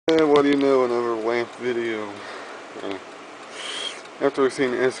What do you know, another lamp video. After I've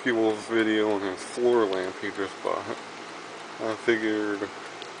seen Esquible's video on his floor lamp he just bought, I figured,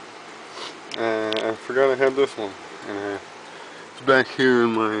 I forgot I had this one, and it's back here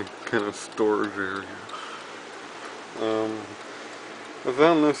in my kind of storage area. I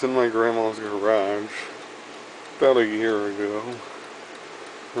found this in my grandma's garage about a year ago.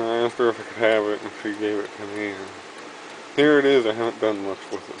 I asked her if I could have it, and she gave it to me. And here it is. I haven't done much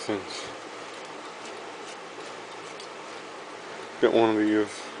with it since. Got one of these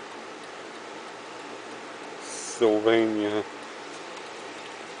Sylvania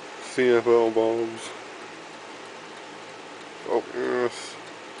CFL bulbs. Oh yes,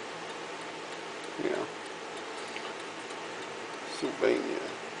 yeah. Sylvania,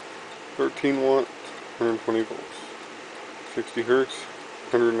 13 watt, 120 volts, 60 hertz,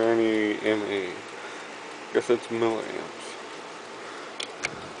 190 mA. Guess that's milliamps.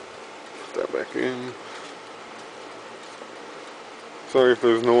 Put that back in. Sorry if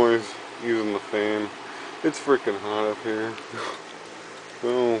there's noise using the fan. It's freaking hot up here.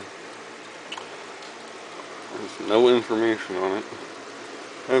 So, there's no information on it.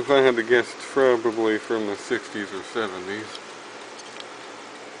 If I had to guess, it's probably from the 60s or 70s.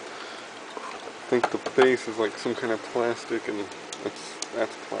 I think the base is like some kind of plastic, and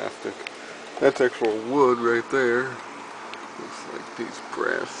that's plastic. That's actual wood right there. Looks like these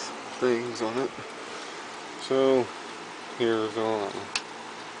brass things on it. So here's on.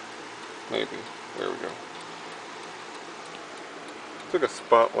 Maybe. There we go. It's like a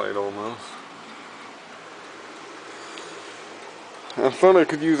spotlight almost. I thought I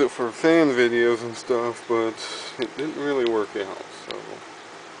could use it for fan videos and stuff, but it didn't really work out, so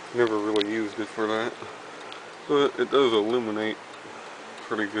never really used it for that. But it does illuminate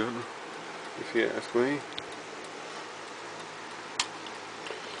pretty good, if you ask me.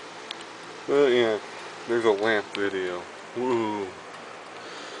 But yeah, there's a lamp video. Woo!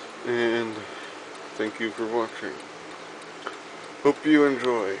 And thank you for watching. Hope you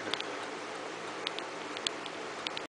enjoyed.